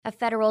A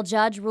federal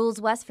judge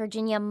rules West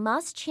Virginia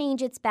must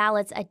change its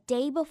ballots a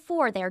day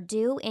before they're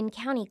due in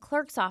county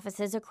clerk's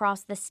offices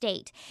across the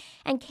state.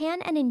 And can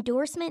an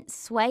endorsement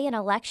sway an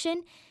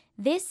election?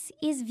 This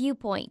is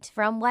Viewpoint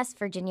from West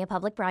Virginia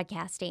Public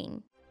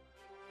Broadcasting.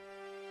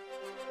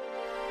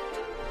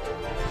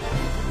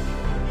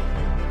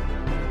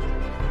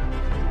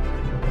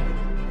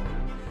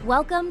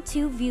 Welcome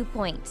to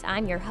Viewpoint.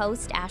 I'm your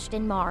host,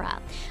 Ashton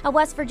Mara. A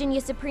West Virginia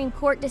Supreme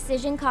Court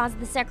decision caused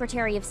the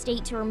Secretary of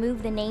State to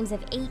remove the names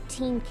of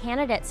 18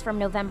 candidates from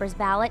November's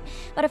ballot,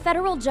 but a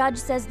federal judge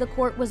says the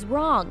court was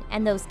wrong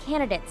and those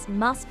candidates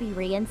must be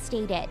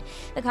reinstated.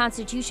 The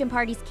Constitution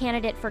Party's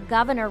candidate for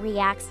governor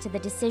reacts to the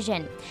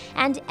decision.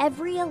 And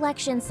every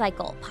election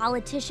cycle,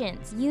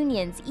 politicians,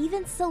 unions,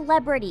 even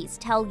celebrities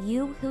tell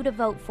you who to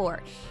vote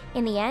for.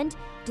 In the end,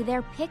 do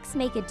their picks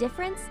make a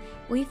difference?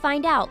 We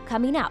find out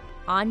coming up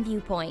on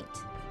Viewpoint.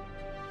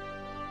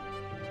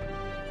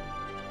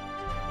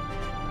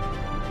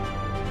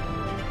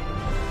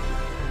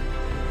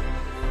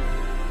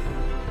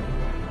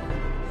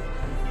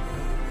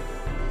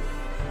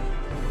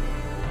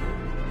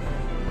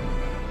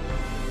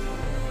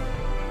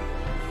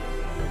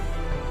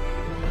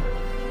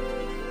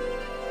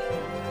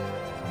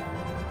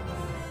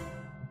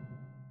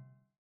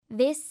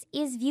 This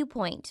is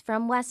Viewpoint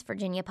from West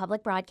Virginia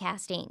Public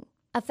Broadcasting.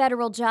 A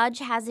federal judge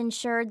has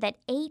ensured that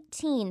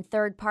 18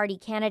 third-party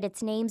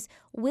candidates' names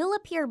will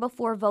appear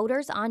before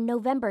voters on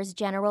November's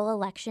general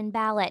election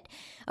ballot.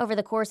 Over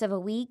the course of a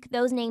week,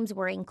 those names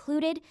were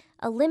included,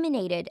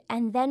 eliminated,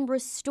 and then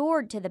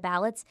restored to the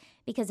ballots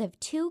because of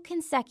two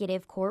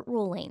consecutive court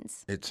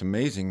rulings. It's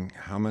amazing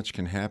how much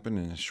can happen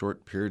in a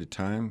short period of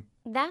time.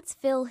 That's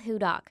Phil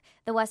Hudock,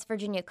 the West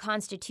Virginia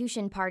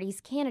Constitution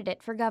Party's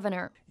candidate for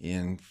governor.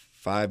 In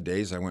 5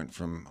 days, I went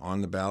from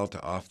on the ballot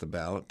to off the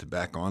ballot to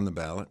back on the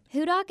ballot.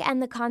 Hudock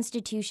and the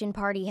Constitution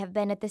Party have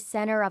been at the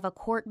center of a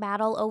court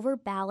battle over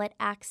ballot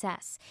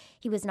access.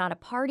 He was not a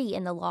party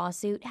in the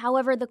lawsuit.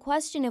 However, the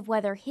question of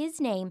whether his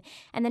name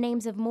and the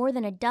names of more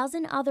than a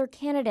dozen other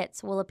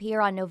candidates will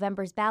appear on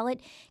November's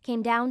ballot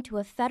came down to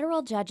a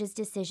federal judge's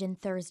decision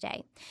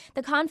Thursday.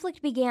 The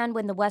conflict began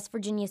when the West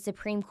Virginia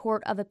Supreme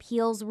Court of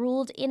Appeals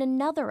ruled in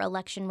another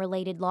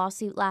election-related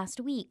lawsuit last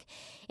week.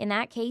 In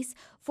that case,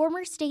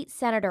 former state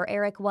senator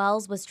Eric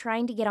Wells was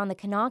trying to get on the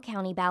Kanawha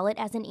County ballot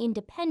as an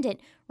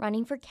independent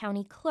running for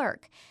county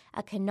clerk.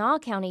 A Kanawha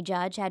County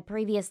judge had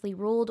previously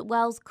ruled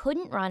Wells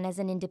couldn't run as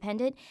an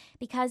independent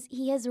because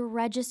he is a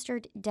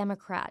registered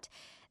Democrat.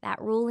 That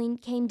ruling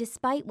came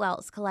despite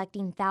Wells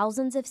collecting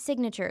thousands of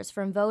signatures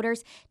from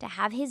voters to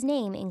have his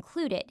name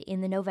included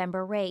in the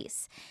November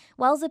race.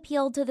 Wells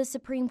appealed to the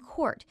Supreme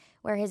Court,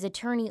 where his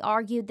attorney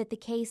argued that the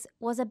case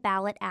was a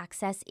ballot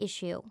access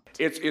issue.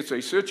 It's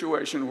a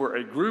situation where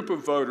a group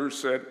of voters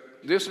said,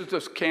 this is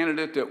the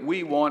candidate that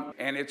we want,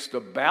 and it's the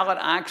ballot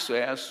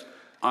access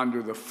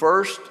under the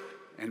First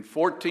and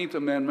 14th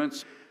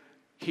Amendments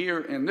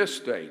here in this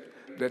state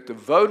that the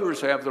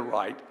voters have the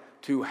right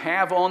to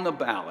have on the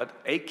ballot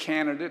a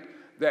candidate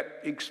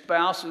that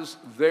espouses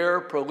their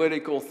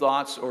political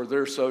thoughts or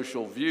their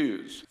social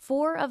views.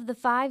 4 of the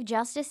 5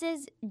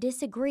 justices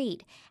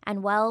disagreed,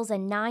 and Wells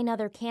and 9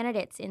 other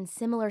candidates in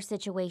similar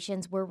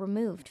situations were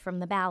removed from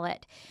the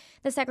ballot.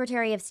 The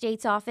Secretary of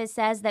State's office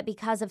says that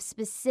because of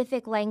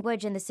specific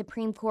language in the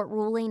Supreme Court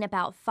ruling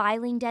about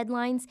filing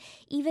deadlines,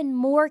 even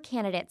more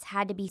candidates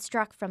had to be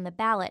struck from the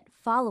ballot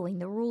following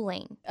the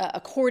ruling.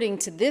 According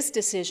to this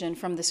decision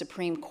from the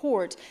Supreme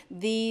Court,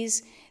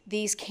 these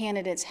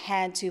candidates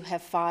had to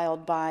have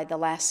filed by the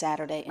last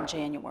Saturday in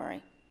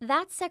January.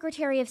 That's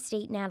Secretary of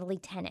State Natalie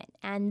Tennant,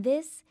 and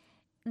this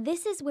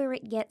is where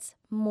it gets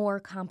more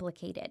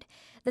complicated.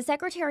 The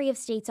Secretary of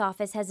State's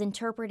office has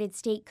interpreted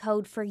state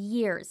code for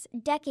years,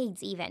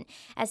 decades even,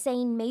 as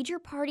saying major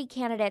party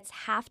candidates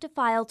have to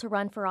file to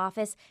run for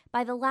office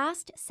by the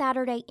last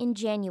Saturday in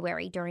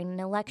January during an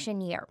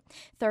election year.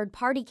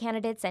 Third-party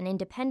candidates and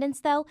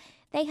independents, though,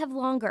 they have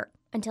longer,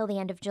 until the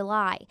end of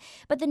July.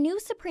 But the new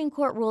Supreme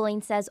Court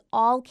ruling says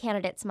all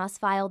candidates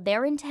must file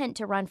their intent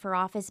to run for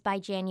office by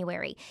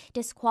January,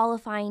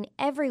 disqualifying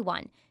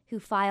everyone who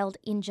filed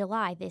in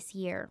July this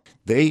year.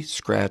 They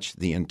scratched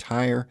the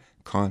entire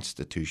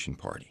Constitution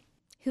Party.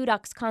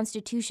 Hudock's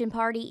Constitution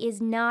Party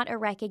is not a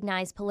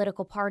recognized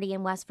political party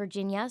in West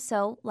Virginia,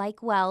 so,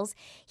 like Wells,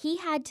 he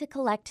had to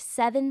collect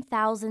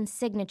 7,000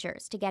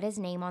 signatures to get his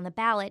name on the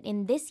ballot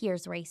in this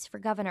year's race for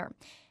governor.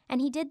 And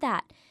he did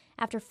that.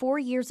 After 4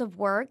 years of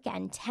work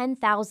and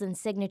 10,000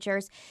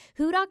 signatures,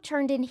 Hudock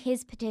turned in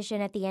his petition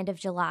at the end of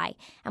July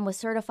and was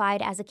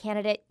certified as a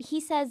candidate, he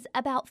says,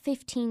 about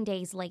 15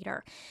 days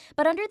later.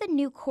 But under the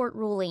new court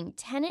ruling,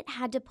 Tennant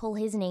had to pull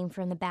his name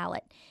from the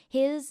ballot,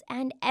 his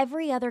and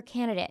every other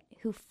candidate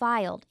who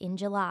filed in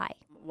July.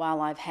 While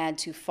I've had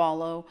to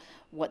follow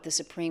what the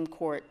Supreme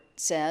Court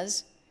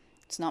says,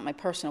 it's not my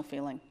personal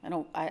feeling. I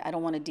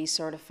don't want to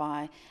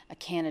decertify a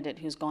candidate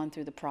who's gone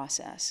through the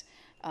process.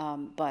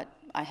 But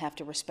I have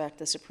to respect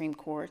the Supreme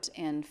Court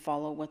and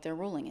follow what their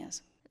ruling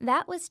is.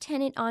 That was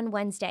Tennant on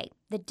Wednesday,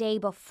 the day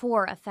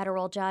before a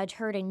federal judge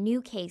heard a new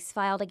case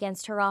filed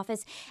against her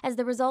office as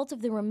the result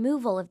of the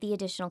removal of the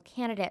additional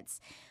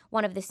candidates.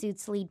 One of the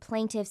suit's lead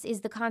plaintiffs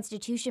is the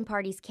Constitution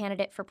Party's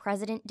candidate for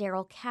president,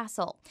 Darrell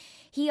Castle.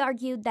 He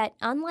argued that,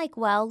 unlike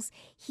Wells,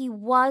 he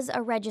was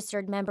a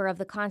registered member of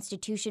the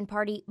Constitution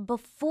Party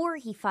before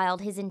he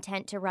filed his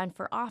intent to run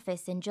for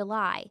office in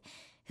July.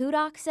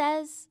 Hudak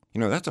says,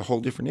 That's a whole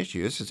different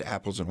issue. This is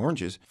apples and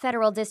oranges.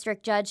 Federal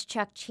District Judge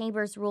Chuck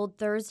Chambers ruled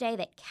Thursday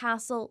that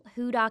Castle,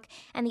 Hudak,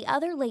 and the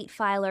other late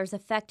filers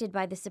affected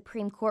by the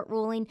Supreme Court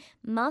ruling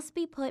must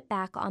be put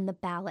back on the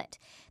ballot.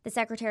 The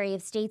Secretary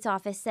of State's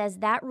office says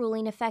that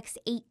ruling affects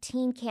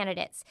 18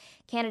 candidates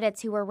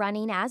who are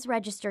running as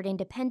registered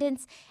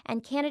independents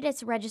and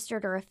candidates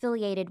registered or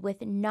affiliated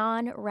with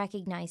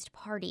non-recognized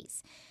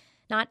parties.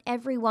 Not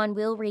everyone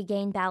will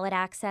regain ballot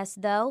access,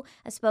 though.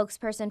 A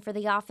spokesperson for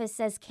the office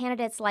says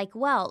candidates like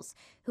Wells,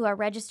 who are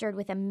registered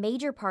with a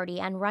major party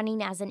and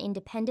running as an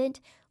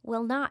independent,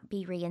 will not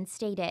be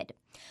reinstated.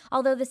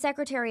 Although the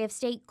Secretary of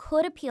State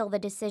could appeal the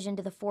decision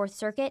to the Fourth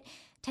Circuit,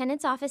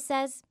 Tennant's office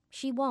says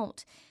she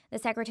won't. The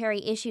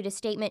Secretary issued a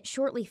statement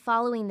shortly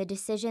following the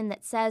decision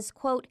that says,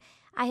 quote,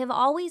 I have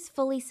always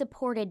fully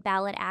supported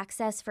ballot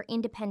access for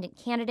independent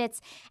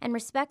candidates and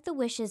respect the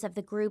wishes of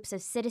the groups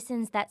of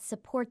citizens that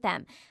support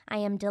them. I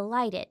am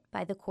delighted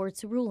by the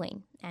court's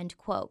ruling, end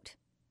quote.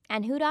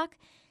 And Hudak,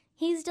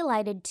 he's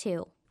delighted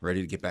too.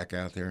 Ready to get back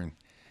out there and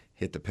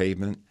hit the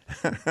pavement.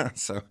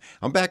 So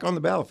I'm back on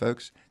the ballot,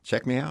 folks.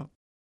 Check me out.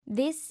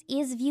 This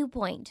is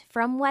Viewpoint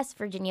from West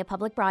Virginia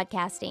Public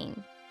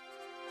Broadcasting.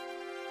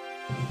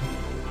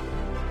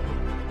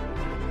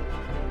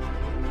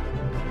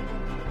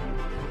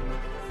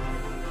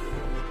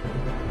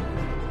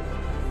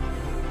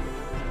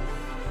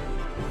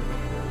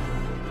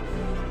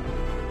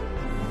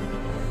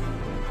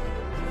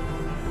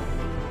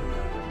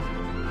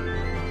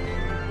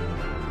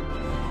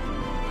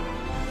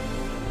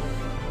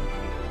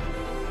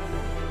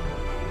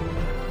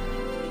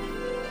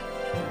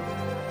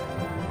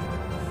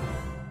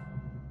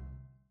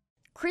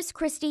 Chris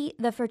Christie,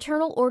 the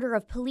Fraternal Order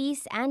of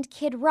Police, and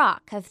Kid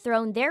Rock have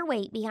thrown their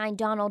weight behind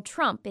Donald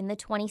Trump in the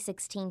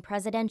 2016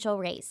 presidential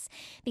race.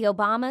 The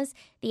Obamas,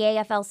 the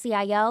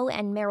AFL-CIO,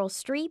 and Meryl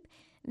Streep,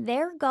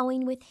 they're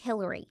going with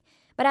Hillary.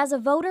 But as a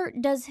voter,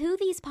 does who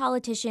these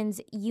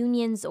politicians,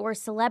 unions, or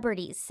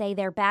celebrities say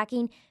they're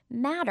backing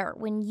matter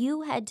when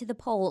you head to the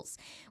polls?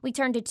 We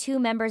turn to two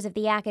members of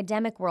the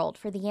academic world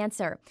for the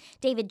answer.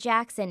 David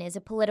Jackson is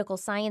a political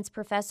science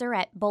professor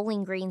at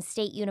Bowling Green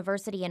State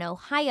University in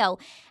Ohio,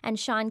 and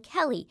Sean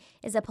Kelly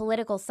is a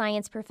political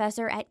science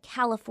professor at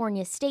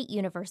California State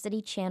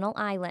University, Channel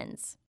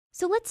Islands.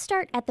 So let's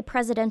start at the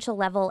presidential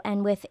level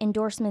and with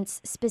endorsements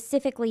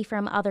specifically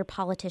from other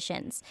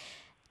politicians.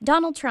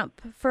 Donald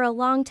Trump, for a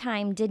long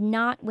time, did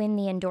not win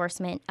the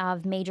endorsement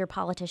of major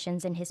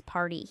politicians in his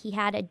party. He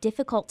had a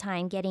difficult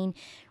time getting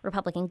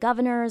Republican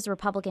governors,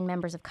 Republican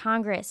members of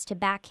Congress to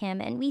back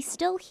him, and we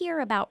still hear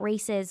about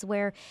races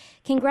where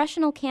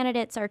congressional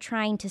candidates are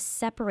trying to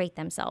separate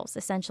themselves,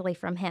 essentially,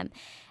 from him.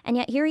 And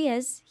yet here he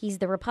is. He's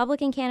the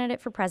Republican candidate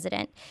for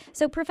president.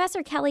 So,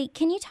 Professor Kelly,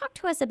 can you talk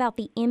to us about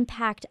the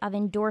impact of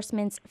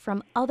endorsements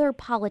from other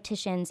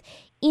politicians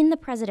in the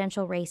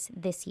presidential race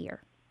this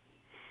year?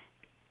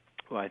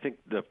 Well, I think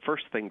the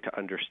first thing to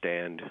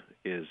understand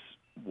is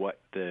what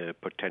the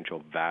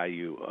potential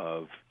value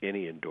of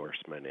any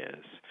endorsement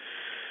is.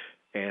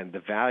 And the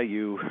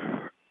value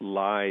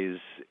lies,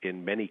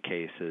 in many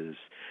cases,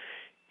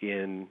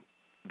 in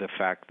the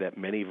fact that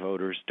many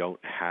voters don't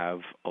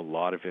have a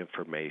lot of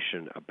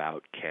information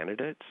about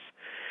candidates.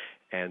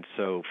 And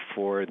so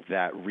for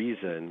that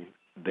reason,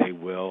 they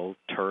will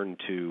turn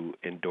to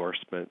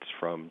endorsements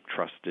from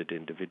trusted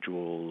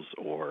individuals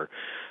or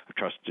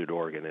trusted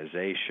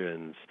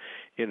organizations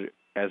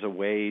as a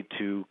way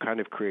to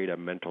kind of create a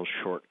mental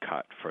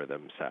shortcut for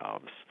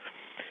themselves.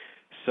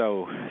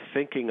 So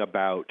thinking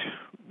about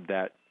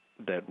that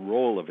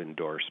role of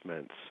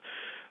endorsements,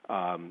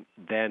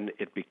 then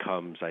it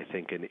becomes, I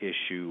think, an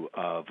issue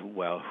of,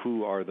 well,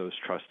 who are those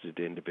trusted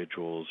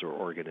individuals or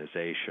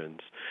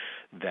organizations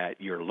that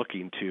you're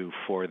looking to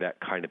for that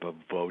kind of a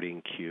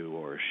voting cue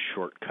or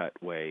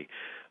shortcut way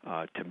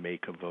to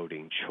make a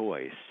voting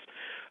choice.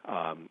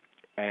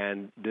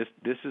 And this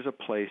is a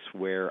place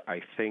where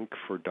I think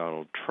for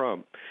Donald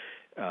Trump,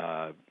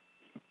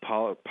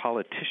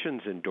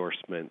 politicians'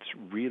 endorsements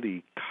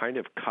really kind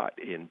of cut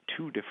in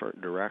two different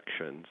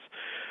directions.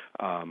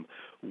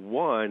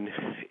 One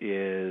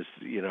is,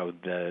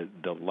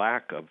 the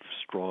lack of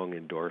strong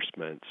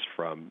endorsements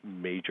from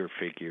major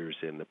figures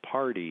in the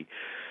party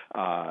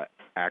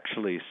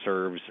actually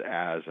serves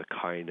as a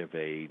kind of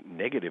a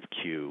negative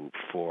cue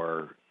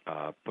for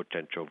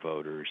potential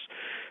voters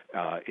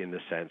in the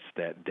sense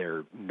that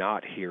they're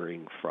not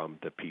hearing from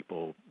the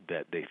people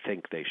that they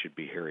think they should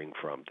be hearing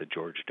from, the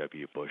George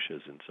W.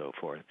 Bushes and so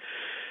forth.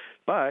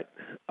 But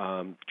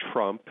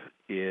Trump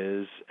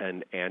is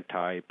an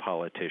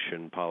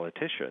anti-politician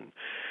politician.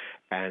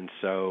 And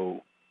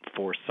so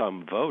for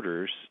some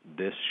voters,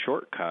 this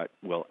shortcut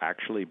will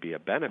actually be a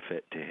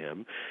benefit to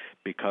him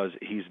because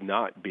he's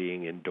not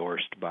being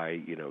endorsed by,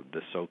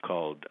 the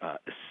so-called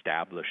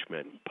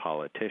establishment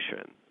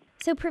politician.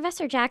 So,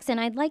 Professor Jackson,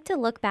 I'd like to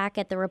look back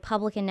at the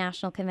Republican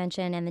National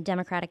Convention and the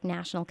Democratic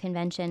National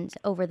Conventions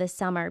over the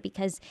summer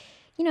because,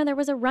 there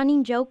was a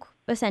running joke,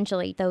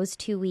 essentially, those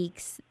 2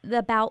 weeks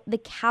about the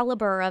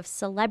caliber of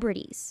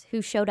celebrities who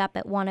showed up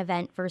at one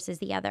event versus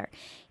the other.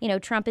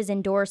 Trump is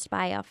endorsed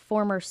by a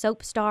former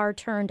soap star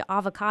turned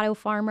avocado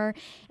farmer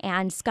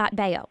and Scott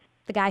Baio,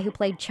 the guy who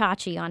played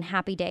Chachi on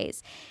Happy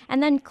Days.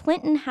 And then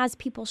Clinton has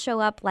people show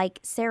up like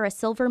Sarah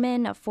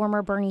Silverman, a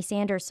former Bernie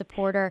Sanders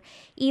supporter,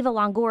 Eva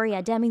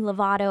Longoria, Demi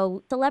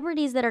Lovato,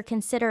 celebrities that are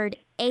considered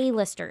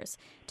A-listers,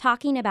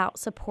 talking about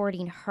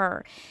supporting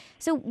her.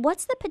 So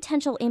what's the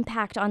potential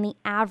impact on the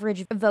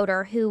average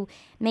voter who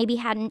maybe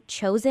hadn't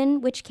chosen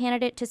which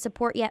candidate to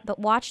support yet, but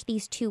watched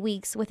these 2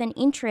 weeks with an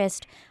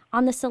interest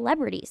on the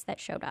celebrities that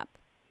showed up?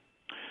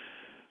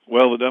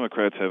 Well, the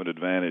Democrats have an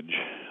advantage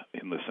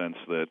in the sense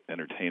that the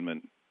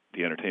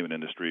entertainment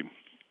industry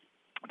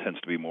tends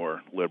to be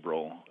more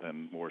liberal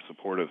and more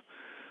supportive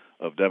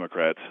of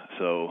Democrats.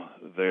 So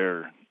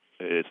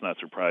it's not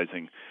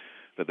surprising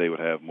that they would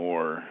have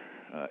more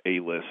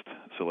A-list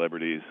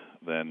celebrities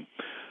than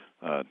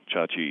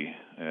Chachi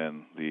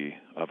and the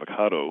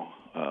avocado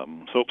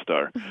soap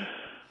star.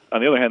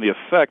 On the other hand, the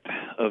effect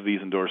of these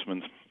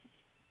endorsements,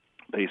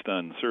 based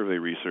on survey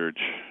research,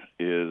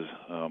 is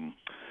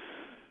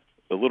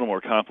a little more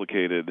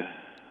complicated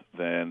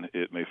than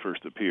it may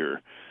first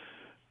appear.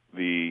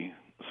 The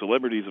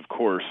celebrities, of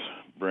course,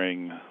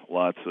 bring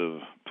lots of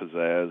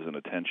pizzazz and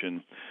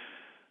attention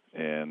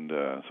and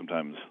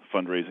sometimes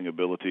fundraising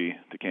ability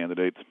to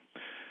candidates.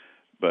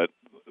 But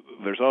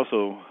there's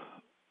also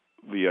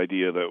the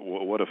idea that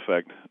what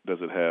effect does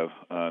it have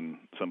on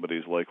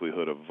somebody's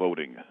likelihood of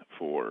voting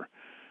for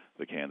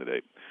the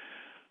candidate?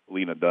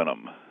 Lena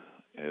Dunham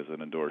is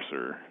an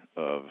endorser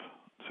of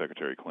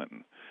Secretary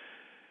Clinton.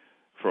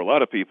 For a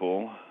lot of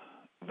people,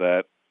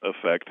 that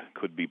effect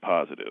could be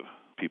positive.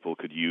 People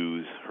could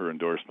use her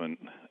endorsement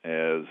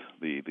as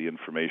the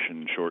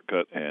information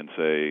shortcut and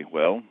say,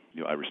 well,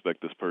 I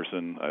respect this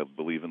person. I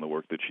believe in the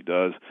work that she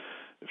does.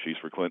 If she's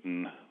for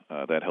Clinton,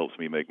 that helps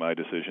me make my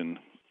decision.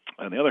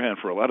 On the other hand,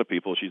 for a lot of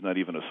people, she's not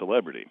even a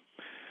celebrity.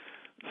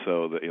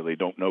 So they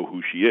don't know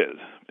who she is.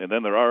 And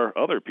then there are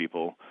other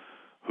people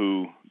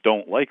who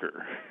don't like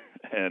her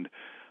and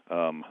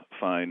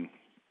find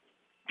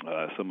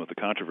some of the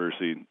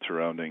controversy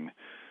surrounding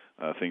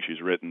things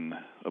she's written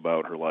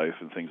about her life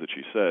and things that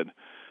she said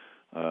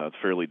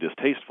fairly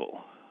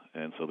distasteful.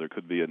 And so there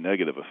could be a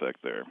negative effect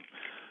there.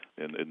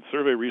 And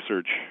survey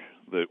research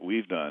that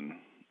we've done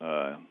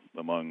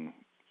among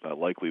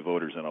likely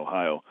voters in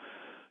Ohio,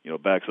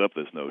 backs up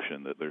this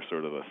notion that there's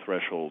sort of a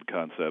threshold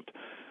concept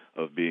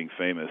of being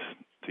famous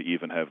to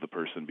even have the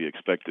person be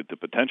expected to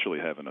potentially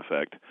have an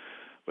effect.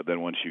 But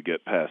then once you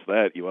get past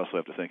that, you also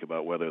have to think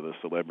about whether the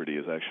celebrity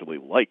is actually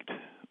liked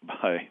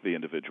by the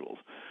individuals.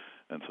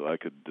 And so I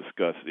could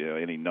discuss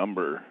any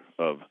number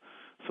of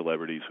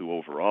celebrities who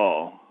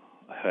overall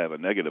have a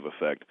negative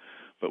effect,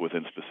 but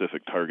within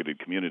specific targeted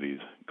communities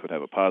could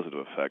have a positive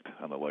effect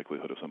on the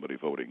likelihood of somebody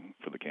voting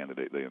for the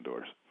candidate they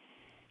endorse.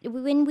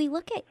 When we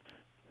look at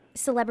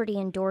celebrity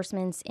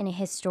endorsements in a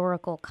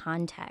historical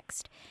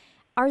context,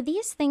 are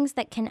these things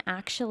that can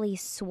actually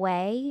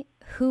sway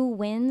who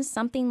wins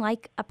something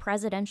like a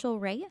presidential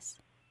race?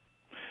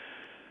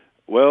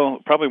 Well,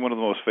 probably one of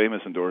the most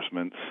famous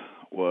endorsements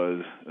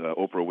was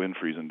Oprah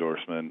Winfrey's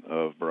endorsement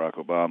of Barack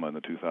Obama in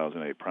the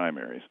 2008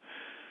 primaries.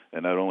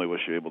 And not only was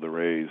she able to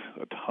raise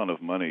a ton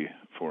of money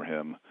for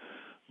him,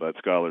 but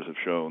scholars have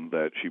shown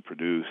that she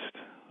produced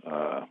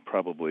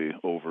probably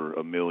over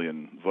 1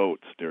 million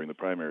votes during the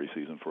primary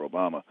season for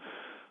Obama,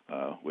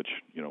 which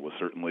was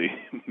certainly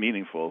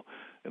meaningful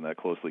in that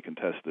closely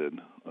contested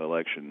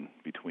election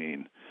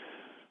between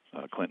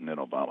Clinton and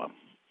Obama.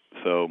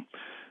 So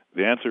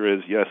the answer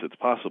is yes, it's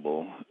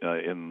possible,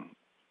 and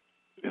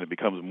it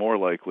becomes more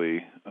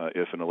likely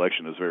if an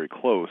election is very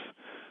close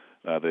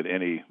that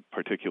any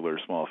particular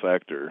small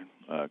factor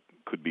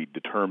could be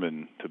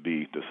determined to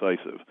be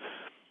decisive.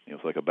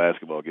 It's like a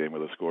basketball game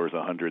where the score is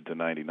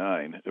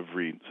 100-99.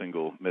 Every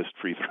single missed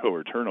free throw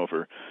or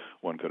turnover,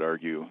 one could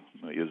argue,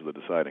 is the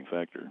deciding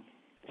factor.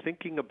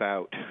 Thinking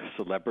about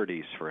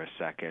celebrities for a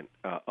second,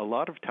 a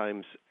lot of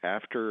times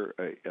after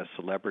a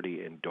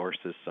celebrity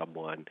endorses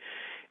someone,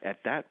 at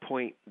that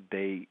point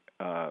they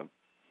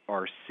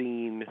are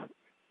seen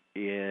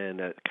in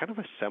a kind of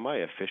a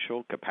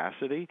semi-official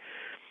capacity.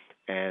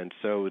 And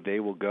so they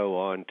will go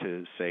on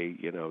to say,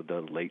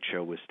 The Late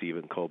Show with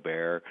Stephen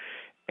Colbert,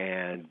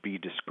 and be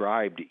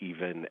described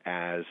even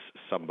as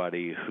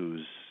somebody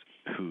who's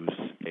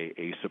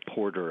a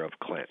supporter of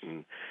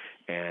Clinton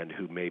and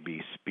who may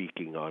be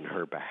speaking on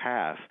her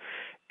behalf.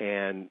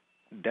 And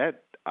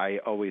that I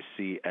always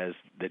see as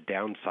the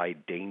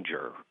downside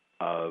danger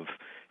of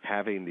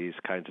having these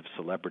kinds of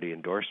celebrity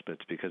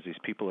endorsements, because these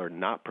people are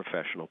not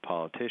professional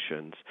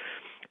politicians.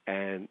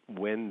 And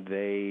when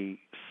they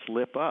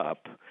slip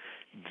up,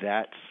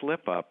 that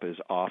slip up is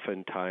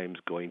oftentimes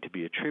going to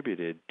be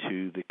attributed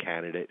to the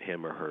candidate,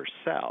 him or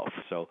herself.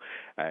 So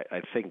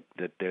I think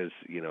that there's,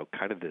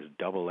 kind of this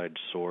double-edged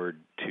sword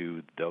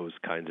to those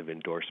kinds of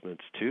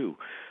endorsements too,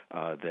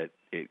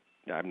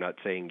 I'm not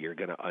saying you're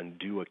going to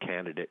undo a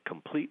candidate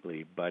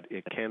completely, but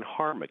it can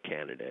harm a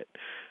candidate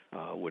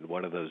when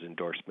one of those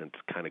endorsements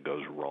kind of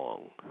goes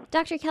wrong.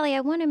 Dr. Kelly,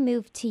 I want to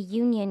move to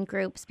union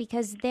groups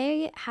because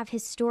they have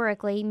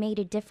historically made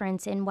a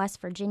difference in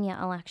West Virginia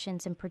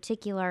elections in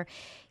particular.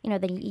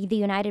 The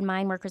United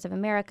Mine Workers of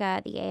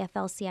America, the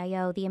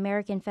AFL-CIO, the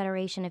American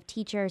Federation of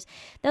Teachers.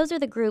 Those are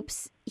the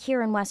groups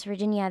here in West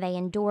Virginia they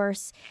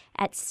endorse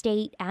at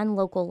state and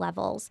local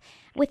levels.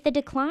 With the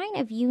decline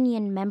of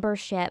union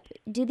membership,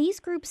 do these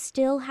groups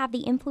still have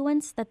the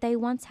influence that they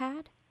once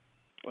had?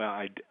 Well,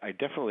 I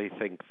definitely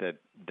think that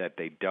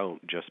they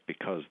don't, just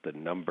because the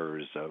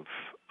numbers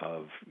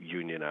of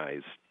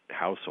unionized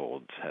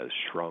households has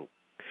shrunk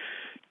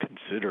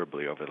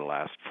considerably over the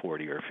last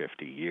 40 or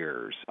 50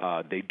 years.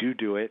 They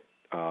do it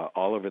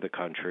all over the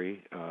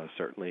country,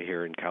 certainly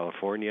here in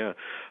California.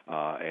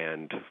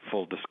 And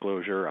full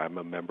disclosure, I'm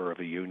a member of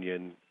a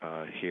union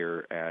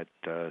here at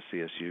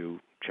CSU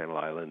Channel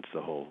Islands.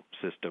 The whole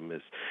system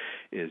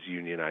is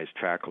unionized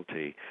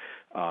faculty.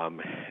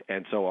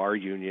 And so our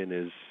union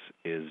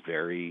is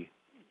very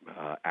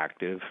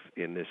active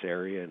in this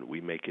area, and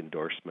we make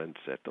endorsements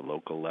at the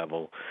local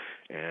level,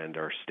 and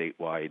our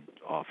statewide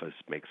office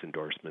makes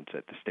endorsements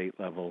at the state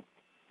level.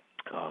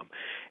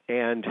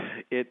 And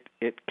it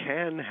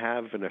can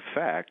have an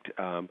effect,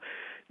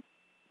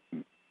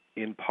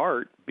 in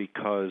part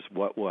because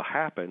what will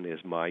happen is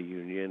my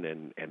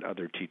union and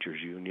other teachers'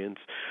 unions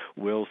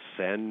will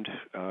send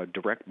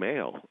direct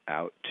mail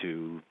out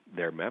to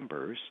their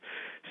members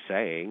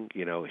saying,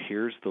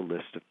 here's the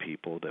list of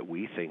people that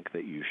we think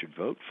that you should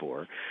vote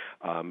for.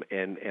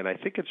 And I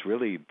think it's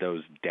really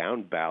those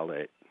down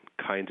ballot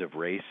kinds of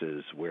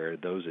races where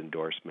those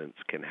endorsements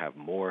can have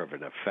more of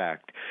an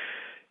effect.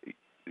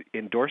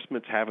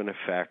 Endorsements have an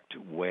effect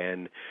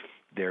when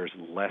there's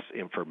less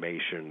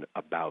information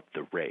about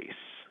the race.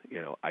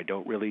 I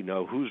don't really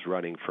know who's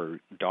running for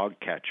dog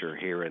catcher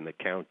here in the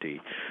county,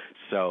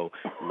 so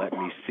let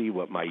me see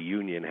what my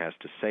union has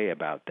to say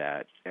about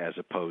that, as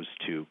opposed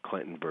to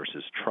Clinton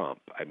versus Trump.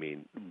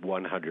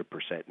 100%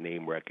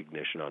 name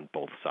recognition on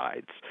both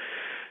sides.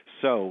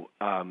 So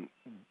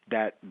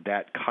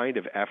that kind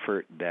of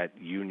effort that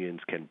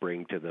unions can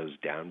bring to those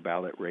down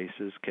ballot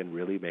races can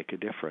really make a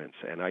difference.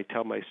 And I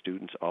tell my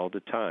students all the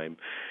time,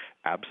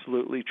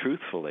 absolutely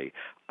truthfully,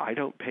 I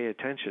don't pay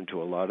attention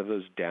to a lot of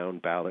those down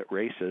ballot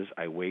races.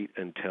 I wait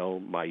until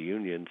my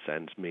union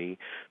sends me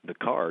the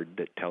card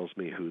that tells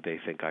me who they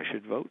think I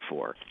should vote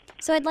for.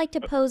 So I'd like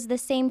to pose the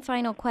same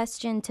final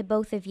question to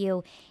both of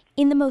you.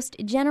 In the most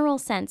general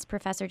sense,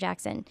 Professor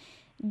Jackson,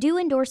 do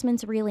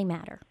endorsements really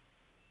matter?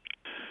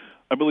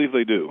 I believe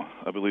they do.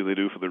 I believe they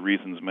do for the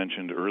reasons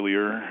mentioned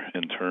earlier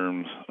in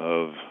terms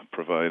of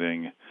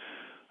providing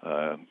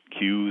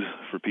cues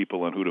for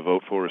people on who to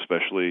vote for,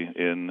 especially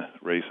in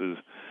races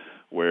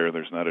where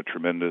there's not a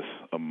tremendous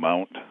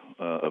amount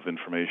of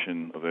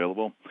information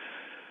available.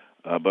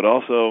 But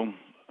also,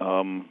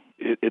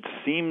 it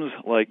seems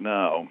like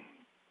now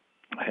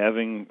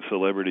having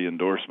celebrity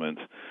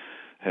endorsements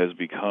has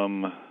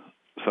become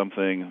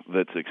something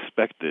that's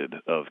expected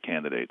of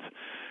candidates.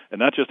 And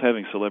not just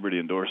having celebrity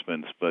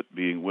endorsements, but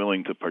being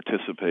willing to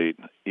participate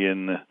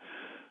in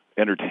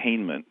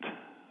entertainment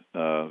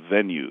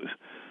venues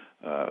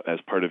as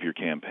part of your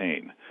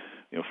campaign.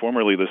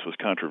 Formerly this was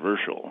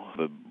controversial.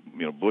 The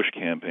Bush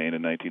campaign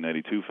in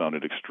 1992 found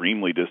it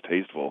extremely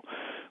distasteful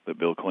that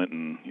Bill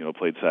Clinton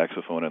played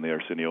saxophone on the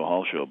Arsenio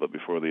Hall show. But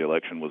before the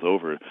election was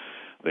over,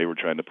 they were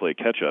trying to play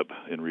catch up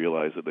and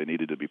realized that they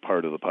needed to be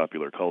part of the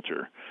popular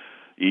culture.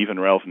 Even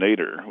Ralph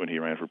Nader, when he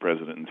ran for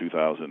president in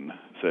 2000,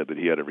 said that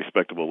he had a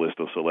respectable list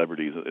of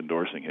celebrities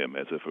endorsing him,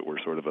 as if it were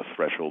sort of a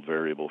threshold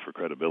variable for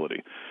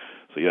credibility.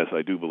 So yes,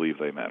 I do believe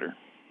they matter.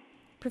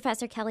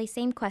 Professor Kelly,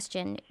 same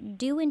question.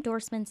 Do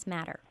endorsements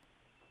matter?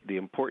 The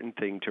important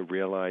thing to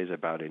realize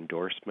about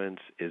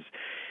endorsements is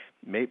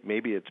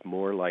maybe it's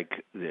more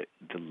like the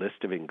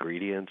list of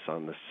ingredients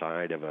on the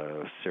side of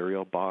a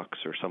cereal box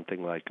or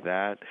something like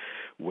that,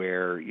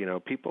 where,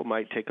 people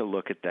might take a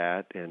look at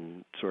that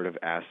and sort of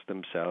ask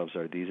themselves,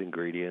 are these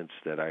ingredients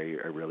that I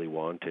really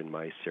want in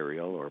my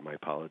cereal or my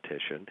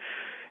politician?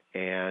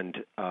 And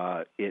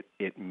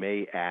it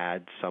may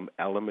add some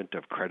element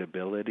of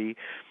credibility.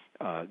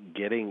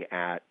 Getting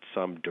at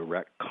some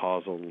direct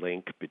causal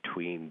link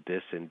between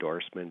this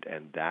endorsement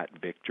and that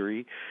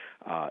victory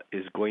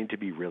is going to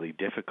be really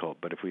difficult.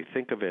 But if we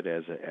think of it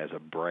as a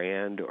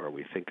brand, or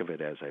we think of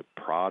it as a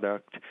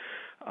product,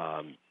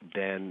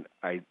 then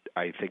I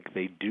think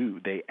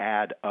they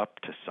add up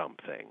to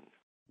something.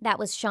 That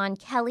was Sean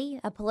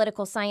Kelly, a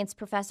political science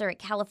professor at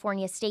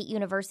California State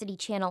University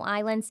Channel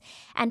Islands,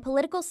 and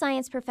political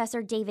science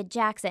professor David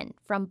Jackson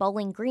from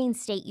Bowling Green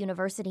State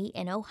University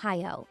in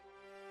Ohio.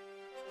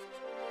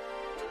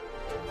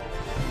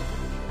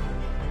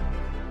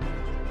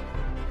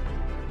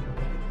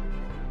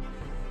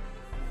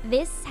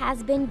 This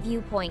has been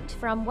Viewpoint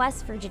from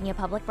West Virginia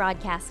Public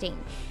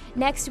Broadcasting.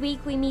 Next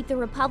week, we meet the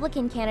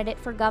Republican candidate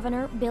for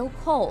governor, Bill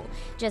Cole.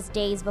 Just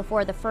days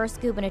before the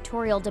first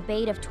gubernatorial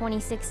debate of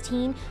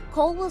 2016,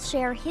 Cole will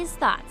share his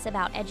thoughts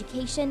about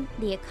education,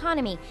 the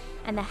economy,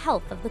 and the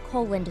health of the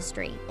coal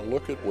industry. I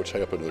look at what's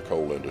happened to the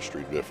coal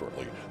industry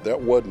differently.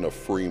 That wasn't a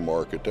free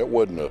market. That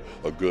wasn't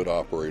a good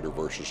operator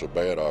versus a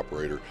bad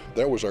operator.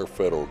 That was our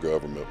federal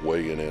government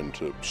weighing in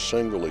to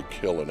singly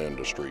kill an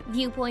industry.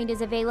 Viewpoint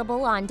is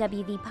available on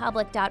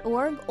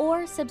wvpublic.org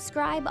or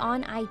subscribe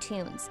on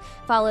iTunes.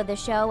 Follow the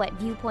show at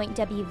Viewpoint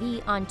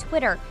WV on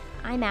Twitter.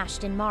 I'm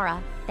Ashton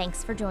Mara.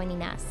 Thanks for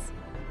joining us.